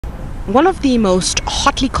one of the most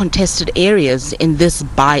hotly contested areas in this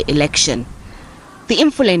by-election. The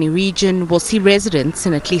Mfuleni region will see residents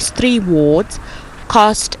in at least 3 wards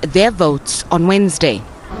cast their votes on Wednesday.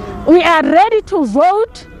 We are ready to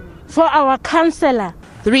vote for our councillor.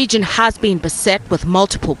 The region has been beset with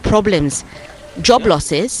multiple problems: job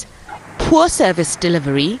losses, poor service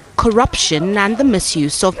delivery, corruption and the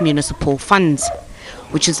misuse of municipal funds,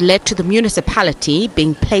 which has led to the municipality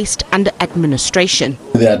being placed under administration.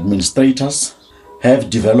 The administrators have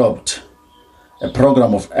developed a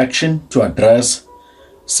program of action to address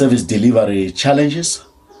service delivery challenges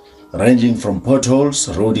ranging from potholes,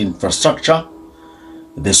 road infrastructure,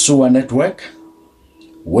 the sewer network,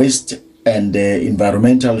 waste and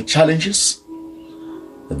environmental challenges.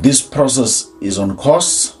 This process is on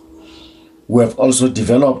course. We have also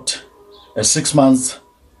developed a 6-month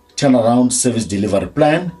turnaround service delivery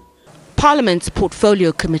plan. Parliament's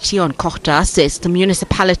Portfolio Committee on Kohta says the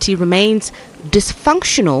municipality remains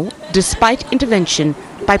dysfunctional despite intervention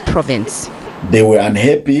by province. They were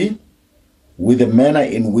unhappy with the manner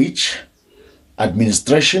in which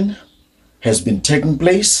administration has been taking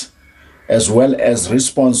place, as well as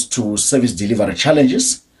response to service delivery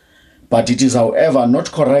challenges. But it is, however,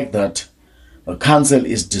 not correct that the council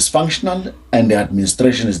is dysfunctional and the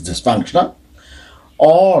administration is dysfunctional.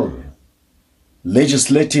 All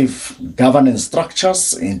legislative governance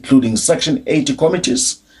structures, including Section 80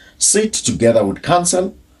 committees, sit together with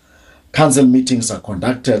council. Council meetings are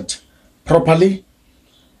conducted properly,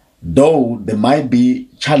 though there might be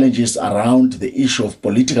challenges around the issue of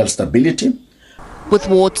political stability. With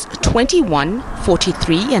wards 21,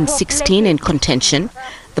 43 and 16 in contention,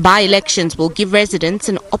 the by-elections will give residents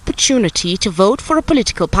an opportunity to vote for a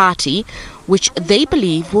political party which they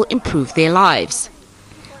believe will improve their lives.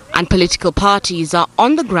 And political parties are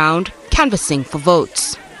on the ground canvassing for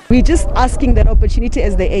votes. We're just asking that opportunity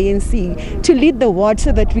as the ANC to lead the ward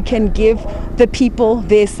so that we can give the people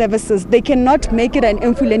their services. They cannot make it an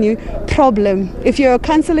Mfuleni problem. If you're a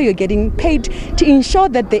councillor, you're getting paid to ensure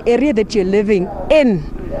that the area that you're living in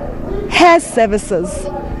has services.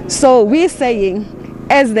 So we're saying,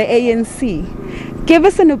 as the ANC, give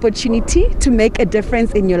us an opportunity to make a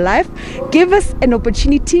difference in your life. Give us an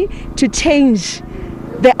opportunity to change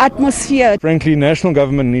the atmosphere. Frankly, national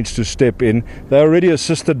government needs to step in. They're already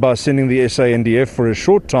assisted by sending the SANDF for a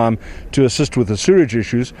short time to assist with the sewage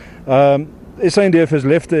issues. SANDF has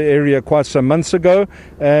left the area quite some months ago,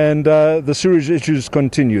 and the sewage issues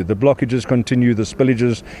continue. The blockages continue, the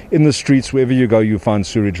spillages in the streets. Wherever you go, you find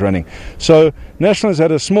sewage running. So National has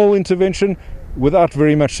had a small intervention without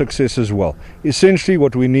very much success as well. Essentially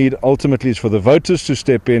what we need ultimately is for the voters to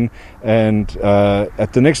step in and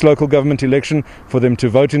at the next local government election for them to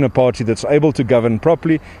vote in a party that's able to govern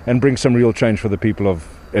properly and bring some real change for the people of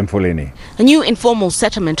Mfuleni. A new informal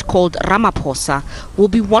settlement called Ramaphosa will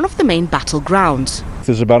be one of the main battlegrounds.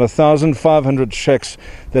 There's about 1,500 shacks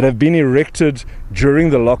that have been erected during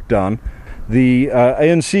the lockdown. The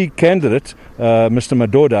ANC candidate, Mr.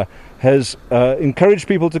 Madoda, has encouraged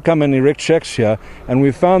people to come and erect shacks here, and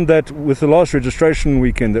we found that with the last registration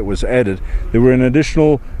weekend that was added, there were an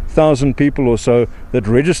additional 1,000 people or so that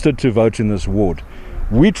registered to vote in this ward.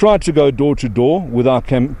 We tried to go door to door with our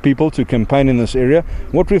people to campaign in this area.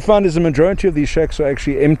 What we found is the majority of these shacks are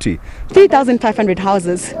actually empty. 3,500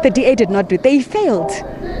 houses, the DA did not do. They failed.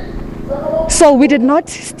 So we did not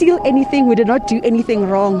steal anything, we did not do anything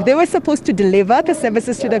wrong. They were supposed to deliver the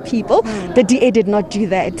services to the people. The DA did not do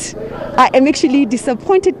that. I am actually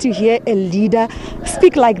disappointed to hear a leader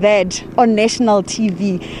speak like that on national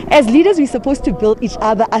TV. As leaders, we're supposed to build each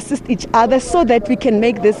other, assist each other so that we can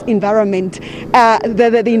make this environment,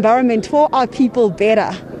 the environment for our people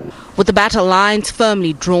better. With the battle lines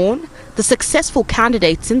firmly drawn, the successful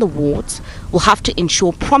candidates in the wards will have to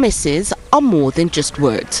ensure promises are more than just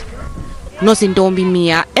words. Nozindombi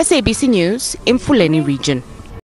Mia, SABC News, Mfuleni region.